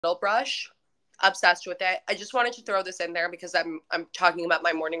brush. Obsessed with it. I just wanted to throw this in there because I'm talking about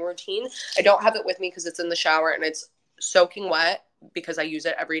my morning routine. I don't have it with me because it's in the shower and it's soaking wet because I use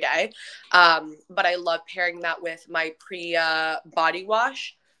it every day. But I love pairing that with my body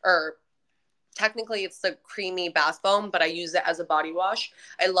wash, or technically it's the creamy bath foam, but I use it as a body wash.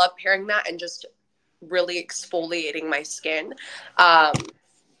 I love pairing that and just really exfoliating my skin.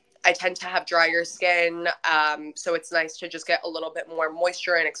 I tend to have drier skin, so it's nice to just get a little bit more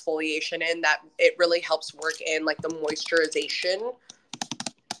moisture and exfoliation in. That it really helps work in like the moisturization.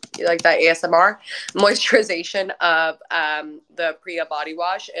 You like that ASMR? Moisturization of the Priya body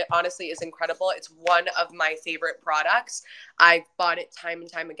wash. It honestly is incredible. It's one of my favorite products. I've bought it time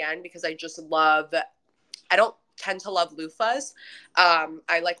and time again because I just love, I don't tend to love loofahs.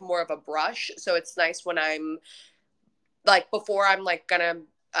 I like more of a brush. So it's nice when I'm like, before I'm like gonna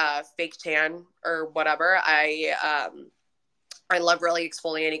fake tan or whatever, I love really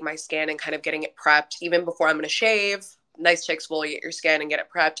exfoliating my skin and kind of getting it prepped even before I'm going to shave. Nice to exfoliate your skin and get it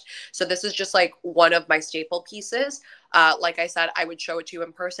prepped. So this is just like one of my staple pieces. Like I said, I would show it to you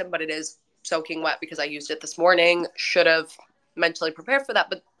in person, but it is soaking wet because I used it this morning. Should have mentally prepared for that,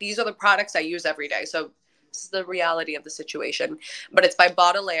 but these are the products I use every day. So this is the reality of the situation. But it's by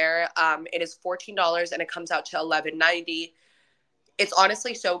Baudelaire. It is $14 and it comes out to $11.90. It's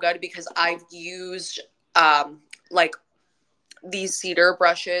honestly so good because I've used like these Cedar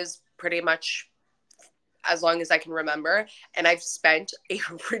brushes pretty much as long as I can remember, and I've spent a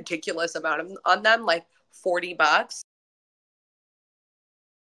ridiculous amount on them, like $40.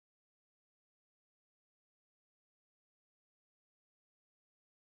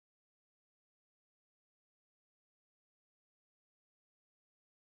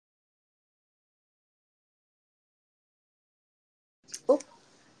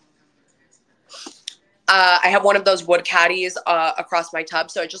 I have one of those wood caddies across my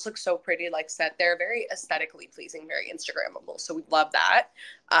tub, so it just looks so pretty, like set there. Very aesthetically pleasing, very Instagrammable, so we love that.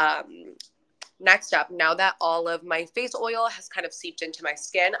 Next up, now that all of my face oil has kind of seeped into my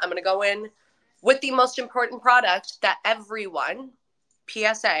skin, I'm going to go in with the most important product that everyone,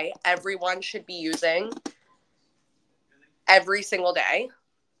 PSA, everyone should be using every single day,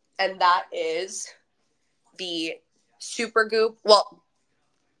 and that is the Supergoop. Well,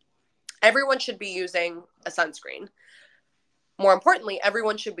 everyone should be using a sunscreen. More importantly,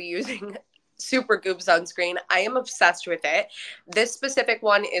 everyone should be using Supergoop sunscreen. I am obsessed with it. This specific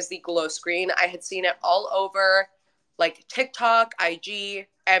one is the glow screen. I had seen it all over like TikTok, IG,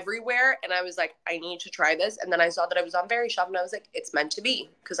 everywhere, and I was like, I need to try this. And then I saw that it was on Verishop, and I was like, it's meant to be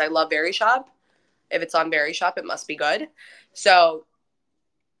because I love Verishop. If it's on Verishop, it must be good. So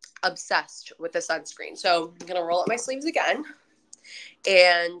obsessed with the sunscreen. So I'm gonna roll up my sleeves again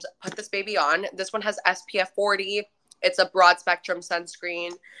and put this baby on. This one has SPF 40. It's a broad spectrum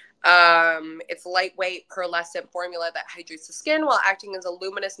sunscreen. It's lightweight, pearlescent formula that hydrates the skin while acting as a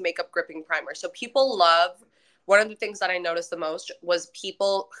luminous makeup gripping primer. So people love, one of the things that I noticed the most was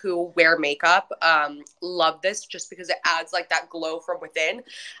people who wear makeup love this just because it adds like that glow from within.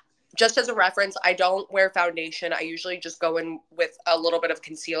 Just as a reference, I don't wear foundation. I usually just go in with a little bit of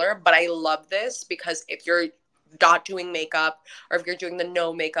concealer, but I love this because if you're not doing makeup or if you're doing the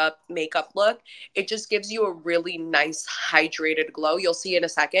no makeup look, it just gives you a really nice hydrated glow. You'll see in a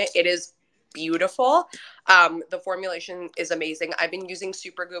second. It is beautiful. The formulation is amazing. I've been using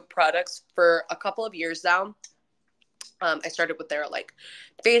Supergoop products for a couple of years now. I started with their like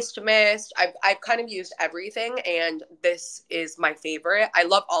face mist. I've kind of used everything, and this is my favorite. I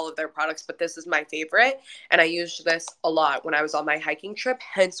love all of their products, but this is my favorite, and I used this a lot when I was on my hiking trip,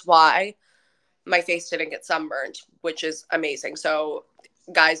 hence why my face didn't get sunburned, which is amazing. So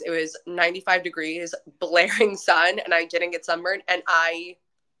guys, it was 95 degrees, blaring sun, and I didn't get sunburned, and I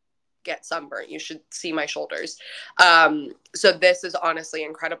get sunburnt. You should see my shoulders. So this is honestly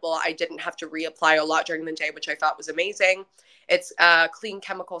incredible. I didn't have to reapply a lot during the day, which I thought was amazing. It's clean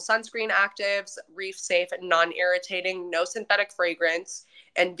chemical sunscreen actives, reef safe, non-irritating, no synthetic fragrance,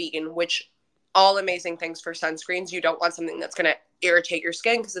 and vegan, which all amazing things for sunscreens. You don't want something that's going to irritate your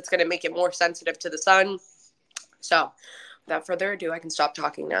skin because it's going to make it more sensitive to the sun. So without further ado, I can stop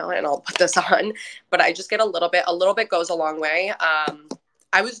talking now and I'll put this on. But I just get a little bit goes a long way.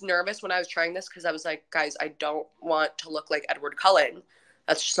 I was nervous when I was trying this because I was like, guys, I don't want to look like Edward Cullen.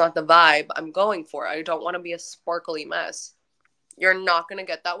 That's just not the vibe I'm going for. I don't want to be a sparkly mess. You're not going to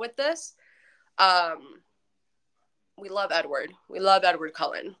get that with this. We love Edward. We love Edward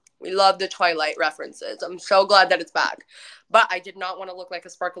Cullen. We love the Twilight references. I'm so glad that it's back. But I did not want to look like a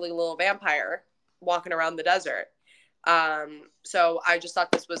sparkly little vampire walking around the desert. So I just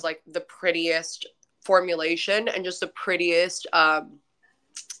thought this was like the prettiest formulation and just the prettiest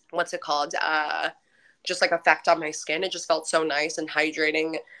what's it called? Just like effect on my skin. It just felt so nice and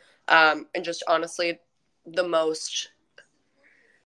hydrating. And just honestly, the most